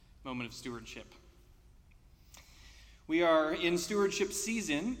moment of stewardship. We are in stewardship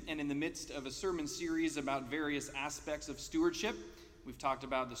season and in the midst of a sermon series about various aspects of stewardship. We've talked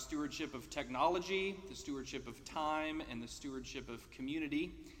about the stewardship of technology, the stewardship of time, and the stewardship of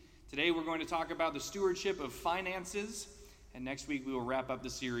community. Today we're going to talk about the stewardship of finances, and next week we will wrap up the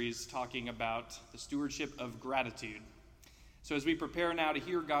series talking about the stewardship of gratitude. So as we prepare now to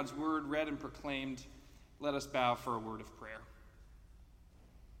hear God's word read and proclaimed, let us bow for a word of prayer.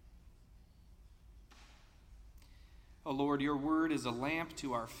 O Lord, your word is a lamp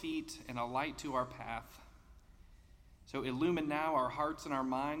to our feet and a light to our path. So illumine now our hearts and our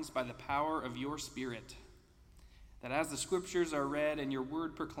minds by the power of your Spirit, that as the scriptures are read and your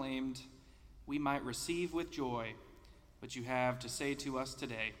word proclaimed, we might receive with joy what you have to say to us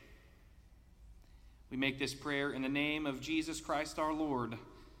today. We make this prayer in the name of Jesus Christ our Lord,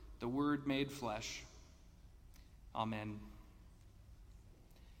 the Word made flesh. Amen.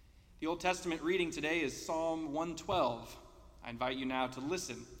 The Old Testament reading today is Psalm 112. I invite you now to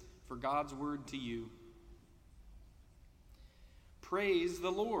listen for God's word to you. Praise the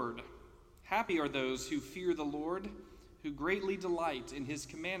Lord. Happy are those who fear the Lord, who greatly delight in his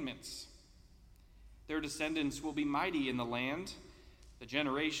commandments. Their descendants will be mighty in the land. The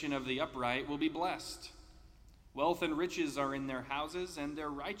generation of the upright will be blessed. Wealth and riches are in their houses, and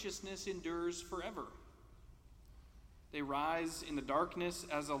their righteousness endures forever. They rise in the darkness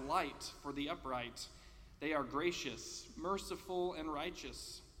as a light for the upright. They are gracious, merciful, and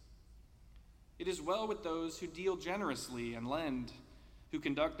righteous. It is well with those who deal generously and lend, who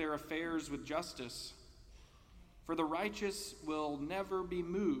conduct their affairs with justice. For the righteous will never be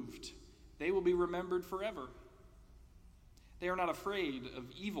moved. They will be remembered forever. They are not afraid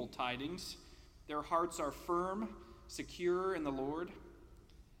of evil tidings. Their hearts are firm, secure in the Lord.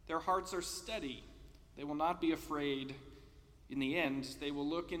 Their hearts are steady. They will not be afraid. In the end, they will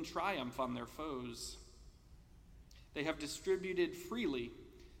look in triumph on their foes. They have distributed freely.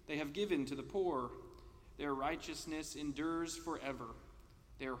 They have given to the poor. Their righteousness endures forever.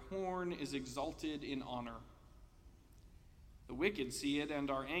 Their horn is exalted in honor. The wicked see it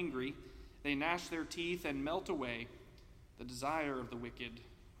and are angry. They gnash their teeth and melt away. The desire of the wicked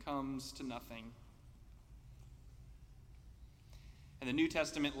comes to nothing. And the New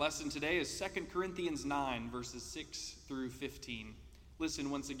Testament lesson today is 2 Corinthians 9, verses 6 through 15.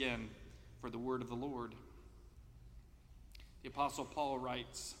 Listen once again for the word of the Lord. The Apostle Paul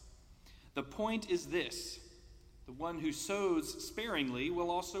writes, "The point is this, the one who sows sparingly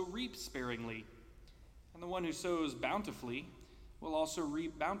will also reap sparingly, and the one who sows bountifully will also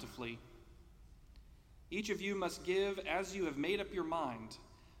reap bountifully. Each of you must give as you have made up your mind,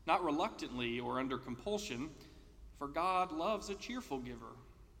 not reluctantly or under compulsion, for God loves a cheerful giver.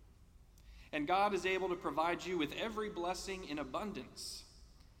 And God is able to provide you with every blessing in abundance,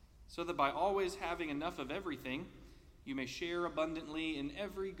 so that by always having enough of everything, you may share abundantly in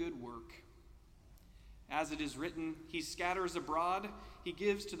every good work. As it is written, he scatters abroad, he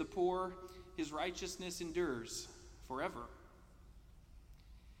gives to the poor, his righteousness endures forever.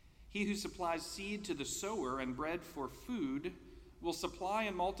 He who supplies seed to the sower and bread for food will supply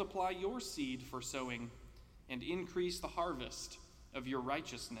and multiply your seed for sowing and increase the harvest of your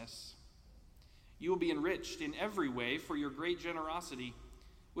righteousness. You will be enriched in every way for your great generosity,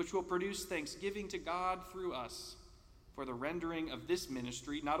 which will produce thanksgiving to God through us. For the rendering of this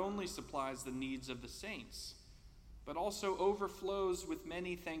ministry not only supplies the needs of the saints, but also overflows with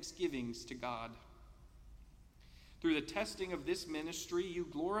many thanksgivings to God. Through the testing of this ministry, you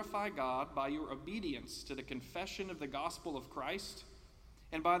glorify God by your obedience to the confession of the gospel of Christ,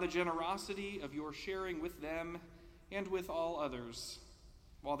 and by the generosity of your sharing with them and with all others,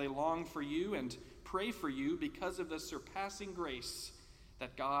 while they long for you and pray for you because of the surpassing grace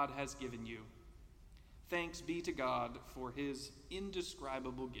that God has given you. Thanks be to God for his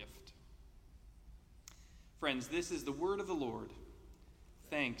indescribable gift." Friends, this is the word of the Lord.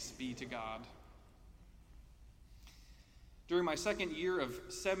 Thanks be to God. During my second year of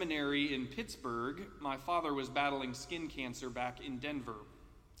seminary in Pittsburgh, my father was battling skin cancer back in Denver.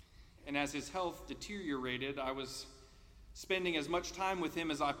 And as his health deteriorated, I was spending as much time with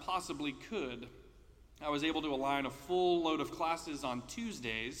him as I possibly could. I was able to align a full load of classes on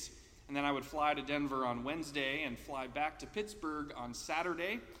Tuesdays, and then I would fly to Denver on Wednesday and fly back to Pittsburgh on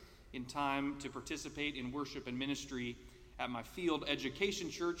Saturday in time to participate in worship and ministry at my field education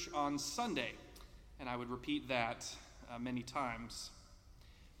church on Sunday. And I would repeat that many times.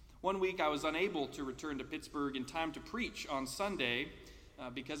 One week I was unable to return to Pittsburgh in time to preach on Sunday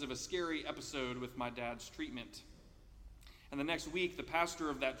because of a scary episode with my dad's treatment. And the next week, the pastor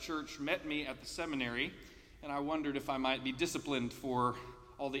of that church met me at the seminary, and I wondered if I might be disciplined for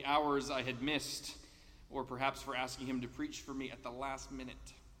all the hours I had missed, or perhaps for asking him to preach for me at the last minute.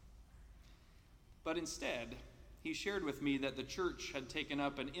 But instead, he shared with me that the church had taken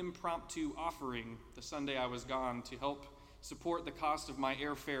up an impromptu offering the Sunday I was gone to help support the cost of my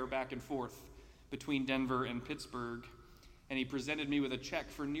airfare back and forth between Denver and Pittsburgh, and he presented me with a check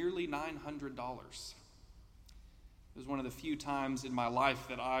for nearly $900. It was one of the few times in my life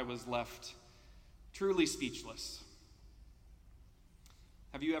that I was left truly speechless.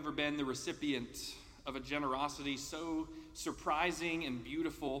 Have you ever been the recipient of a generosity so surprising and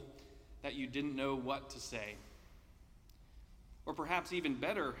beautiful that you didn't know what to say? Or perhaps even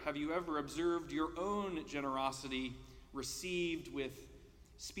better, have you ever observed your own generosity received with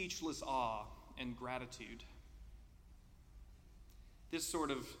speechless awe and gratitude? This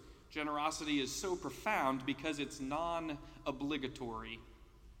sort of generosity is so profound because it's non-obligatory.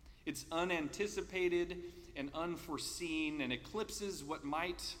 It's unanticipated and unforeseen and eclipses what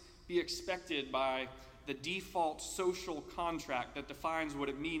might be expected by the default social contract that defines what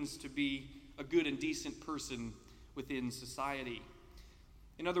it means to be a good and decent person within society.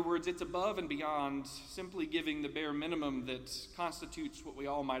 In other words, it's above and beyond simply giving the bare minimum that constitutes what we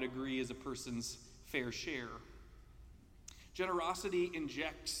all might agree is a person's fair share. Generosity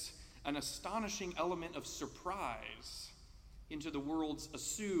injects an astonishing element of surprise into the world's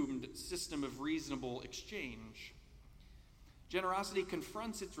assumed system of reasonable exchange. Generosity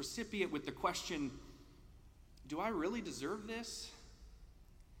confronts its recipient with the question, do I really deserve this?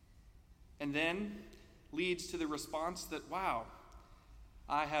 And then leads to the response that, wow,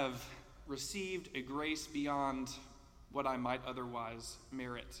 I have received a grace beyond what I might otherwise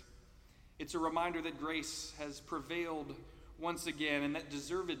merit. It's a reminder that grace has prevailed once again, and that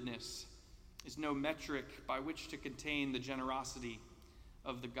deservedness is no metric by which to contain the generosity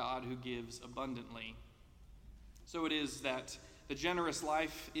of the God who gives abundantly. So it is that the generous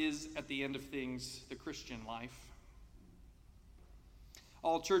life is, at the end of things, the Christian life.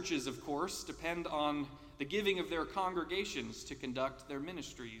 All churches, of course, depend on the giving of their congregations to conduct their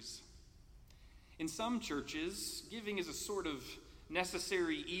ministries. In some churches, giving is a sort of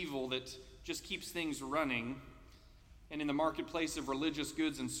necessary evil that just keeps things running. And in the marketplace of religious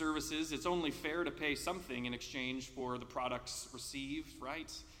goods and services, it's only fair to pay something in exchange for the products received,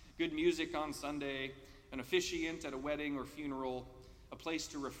 right? Good music on Sunday, an officiant at a wedding or funeral, a place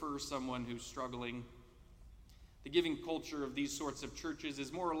to refer someone who's struggling. The giving culture of these sorts of churches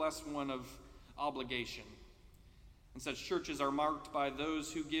is more or less one of obligation. And such churches are marked by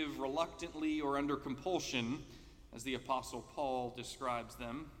those who give reluctantly or under compulsion, as the Apostle Paul describes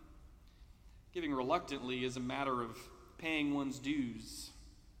them. Giving reluctantly is a matter of paying one's dues.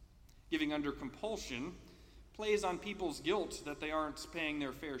 Giving under compulsion plays on people's guilt that they aren't paying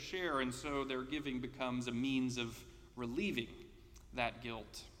their fair share, and so their giving becomes a means of relieving that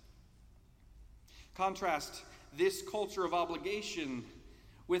guilt. Contrast this culture of obligation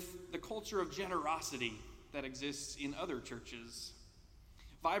with the culture of generosity that exists in other churches.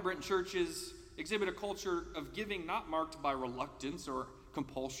 Vibrant churches exhibit a culture of giving not marked by reluctance or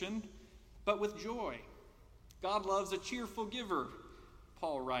compulsion, but with joy. God loves a cheerful giver,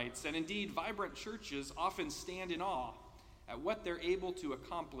 Paul writes, and indeed, vibrant churches often stand in awe at what they're able to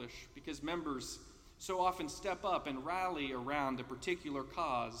accomplish because members so often step up and rally around a particular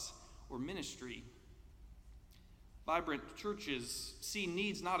cause or ministry. Vibrant churches see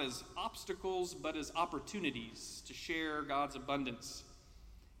needs not as obstacles, but as opportunities to share God's abundance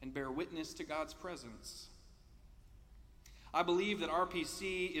and bear witness to God's presence. I believe that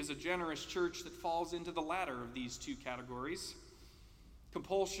RPC is a generous church that falls into the latter of these two categories.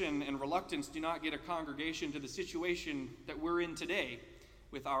 Compulsion and reluctance do not get a congregation to the situation that we're in today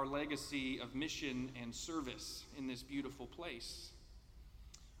with our legacy of mission and service in this beautiful place.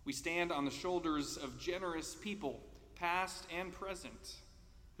 We stand on the shoulders of generous people, past and present,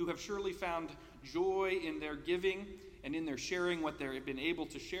 who have surely found joy in their giving and in their sharing what they've been able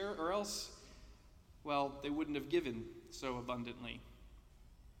to share, or else, well, they wouldn't have given so abundantly.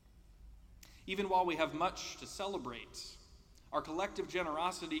 Even while we have much to celebrate, our collective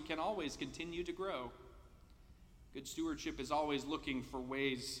generosity can always continue to grow. Good stewardship is always looking for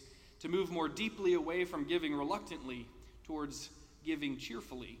ways to move more deeply away from giving reluctantly towards giving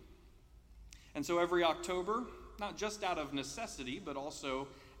cheerfully. And so every October, not just out of necessity, but also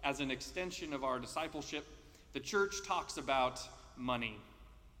as an extension of our discipleship, the church talks about money.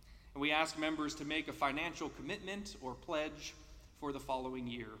 And we ask members to make a financial commitment or pledge for the following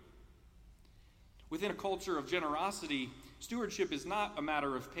year. Within a culture of generosity, stewardship is not a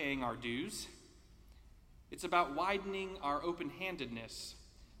matter of paying our dues. It's about widening our open-handedness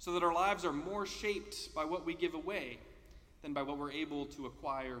so that our lives are more shaped by what we give away than by what we're able to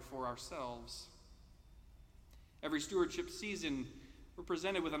acquire for ourselves. Every stewardship season, we're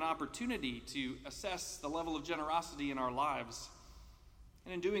presented with an opportunity to assess the level of generosity in our lives.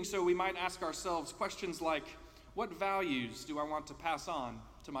 And in doing so, we might ask ourselves questions like, what values do I want to pass on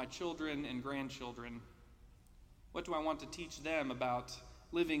to my children and grandchildren? What do I want to teach them about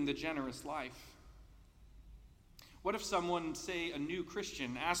living the generous life? What if someone, say a new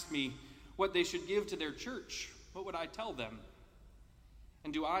Christian, asked me what they should give to their church? What would I tell them?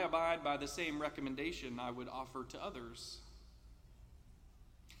 And do I abide by the same recommendation I would offer to others?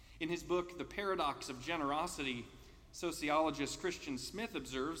 In his book, The Paradox of Generosity, sociologist Christian Smith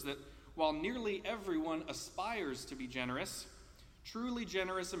observes that while nearly everyone aspires to be generous, truly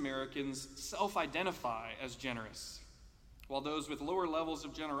generous Americans self-identify as generous, while those with lower levels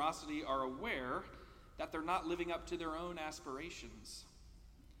of generosity are aware that they're not living up to their own aspirations.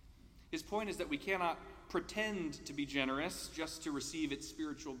 His point is that we cannot pretend to be generous just to receive its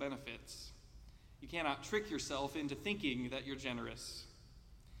spiritual benefits. You cannot trick yourself into thinking that you're generous.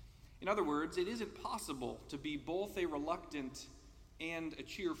 In other words, it isn't possible to be both a reluctant and a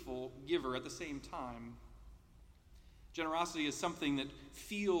cheerful giver at the same time. Generosity is something that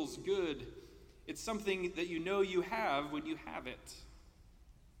feels good. It's something that you know you have when you have it.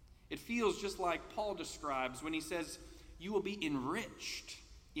 It feels just like Paul describes when he says, "You will be enriched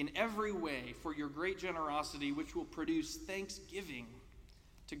in every way for your great generosity, which will produce thanksgiving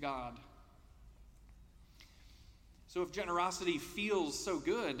to God." So if generosity feels so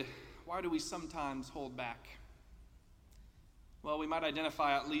good, why do we sometimes hold back? Well, we might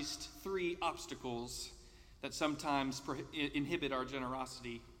identify at least 3 obstacles that sometimes inhibit our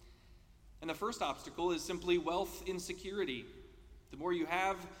generosity. And the first obstacle is simply wealth insecurity. The more you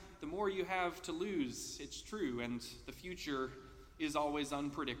have, the more you have to lose. It's true, and the future is always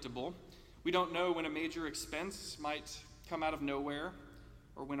unpredictable. We don't know when a major expense might come out of nowhere,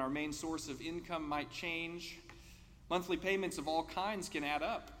 or when our main source of income might change. Monthly payments of all kinds can add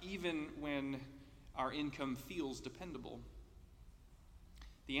up, even when our income feels dependable.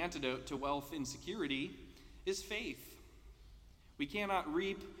 The antidote to wealth insecurity is faith. We cannot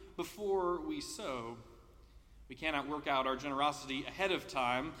reap before we sow. We cannot work out our generosity ahead of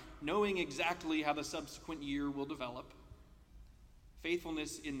time, knowing exactly how the subsequent year will develop.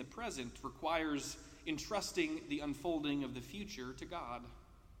 Faithfulness in the present requires entrusting the unfolding of the future to God.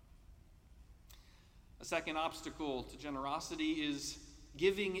 A second obstacle to generosity is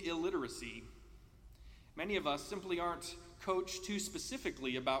giving illiteracy. Many of us simply aren't coached too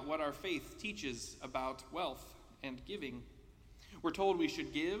specifically about what our faith teaches about wealth and giving. We're told we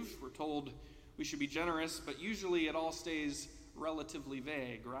should give, we're told we should be generous, but usually it all stays relatively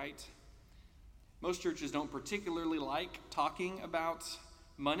vague, right? Most churches don't particularly like talking about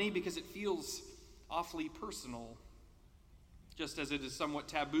money because it feels awfully personal, just as it is somewhat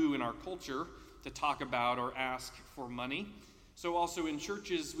taboo in our culture to talk about or ask for money. So also in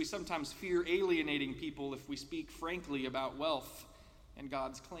churches, we sometimes fear alienating people if we speak frankly about wealth and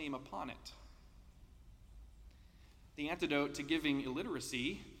God's claim upon it. The antidote to giving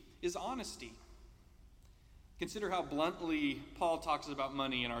illiteracy is honesty. Consider how bluntly Paul talks about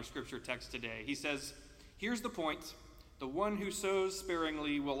money in our scripture text today. He says, "Here's the point. The one who sows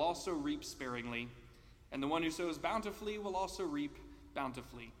sparingly will also reap sparingly, and the one who sows bountifully will also reap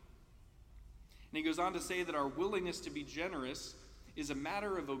bountifully." And he goes on to say that our willingness to be generous is a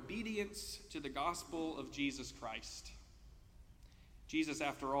matter of obedience to the gospel of Jesus Christ. Jesus,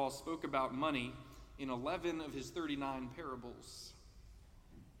 after all, spoke about money in 11 of his 39 parables.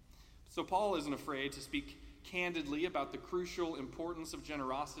 So Paul isn't afraid to speak candidly about the crucial importance of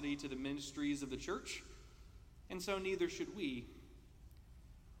generosity to the ministries of the church, and so neither should we.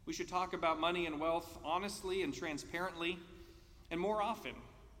 We should talk about money and wealth honestly and transparently, and more often,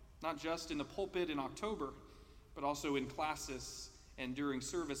 not just in the pulpit in October, but also in classes and during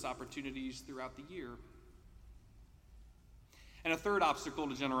service opportunities throughout the year. And a third obstacle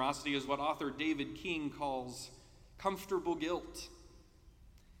to generosity is what author David King calls comfortable guilt.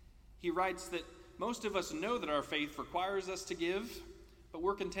 He writes that most of us know that our faith requires us to give, but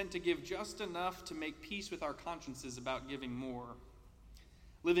we're content to give just enough to make peace with our consciences about giving more.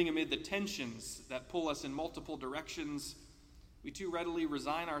 Living amid the tensions that pull us in multiple directions, we too readily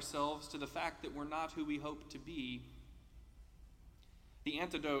resign ourselves to the fact that we're not who we hope to be. The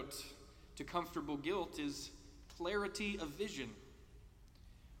antidote to comfortable guilt is clarity of vision.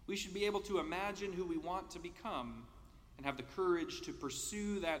 We should be able to imagine who we want to become and have the courage to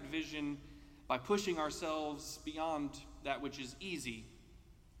pursue that vision by pushing ourselves beyond that which is easy.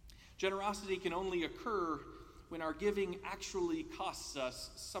 Generosity can only occur when our giving actually costs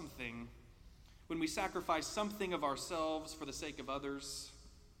us something, when we sacrifice something of ourselves for the sake of others,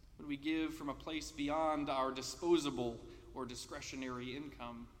 when we give from a place beyond our disposable or discretionary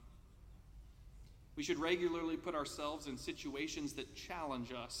income. We should regularly put ourselves in situations that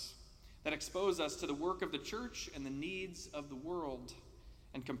challenge us, that expose us to the work of the church and the needs of the world,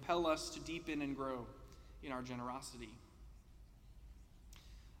 and compel us to deepen and grow in our generosity.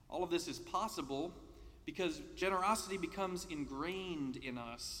 All of this is possible because generosity becomes ingrained in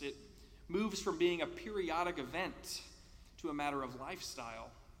us. It moves from being a periodic event to a matter of lifestyle.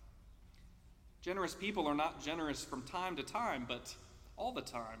 Generous people are not generous from time to time, but all the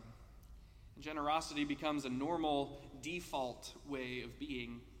time. And generosity becomes a normal, default way of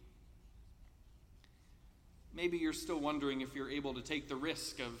being. Maybe you're still wondering if you're able to take the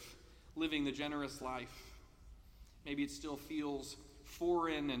risk of living the generous life. Maybe it still feels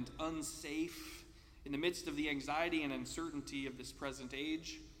foreign and unsafe in the midst of the anxiety and uncertainty of this present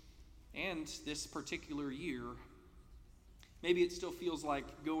age and this particular year. Maybe it still feels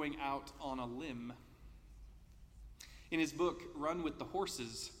like going out on a limb. In his book, Run with the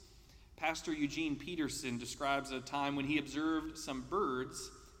Horses, Pastor Eugene Peterson describes a time when he observed some birds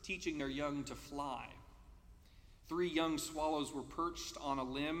teaching their young to fly. 3 young swallows were perched on a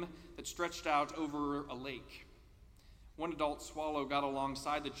limb that stretched out over a lake. One adult swallow got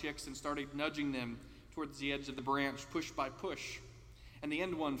alongside the chicks and started nudging them towards the edge of the branch, push by push, and the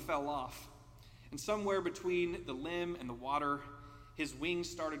end one fell off. And somewhere between the limb and the water, his wings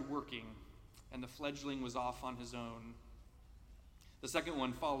started working, and the fledgling was off on his own. The second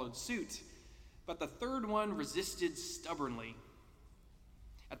one followed suit, but the third one resisted stubbornly.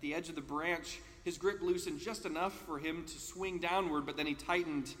 At the edge of the branch, his grip loosened just enough for him to swing downward, but then he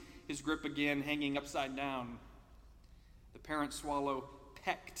tightened his grip again, hanging upside down. The parent swallow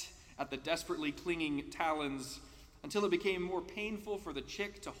pecked at the desperately clinging talons until it became more painful for the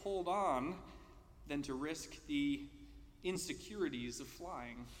chick to hold on than to risk the insecurities of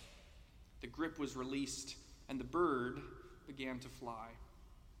flying. The grip was released, and the bird began to fly.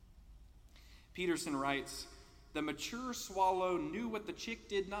 Peterson writes, "The mature swallow knew what the chick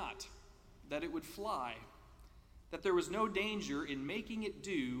did not, that it would fly, that there was no danger in making it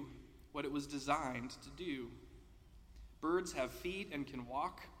do what it was designed to do. Birds have feet and can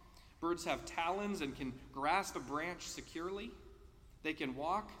walk. Birds have talons and can grasp a branch securely. They can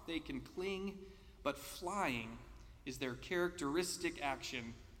walk, they can cling, but flying is their characteristic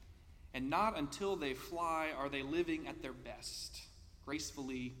action, and not until they fly are they living at their best,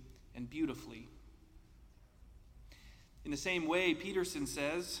 gracefully and beautifully." In the same way, Peterson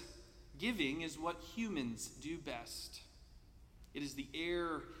says, giving is what humans do best. It is the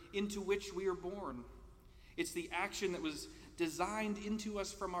air into which we are born. It's the action that was designed into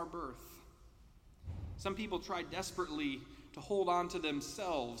us from our birth. Some people try desperately to hold on to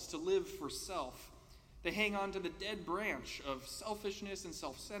themselves, to live for self. They hang on to the dead branch of selfishness and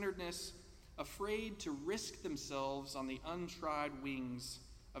self-centeredness, afraid to risk themselves on the untried wings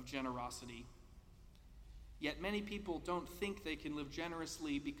of generosity. Yet many people don't think they can live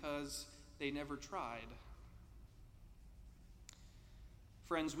generously because they never tried.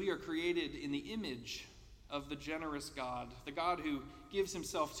 Friends, we are created in the image of the generous God, the God who gives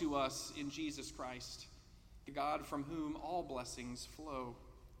himself to us in Jesus Christ, the God from whom all blessings flow.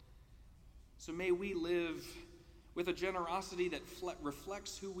 So may we live with a generosity that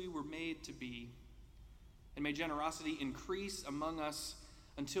reflects who we were made to be. And may generosity increase among us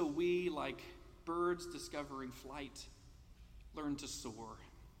until we, like birds discovering flight, learn to soar.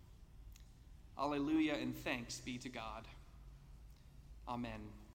 Alleluia, and thanks be to God. Amen.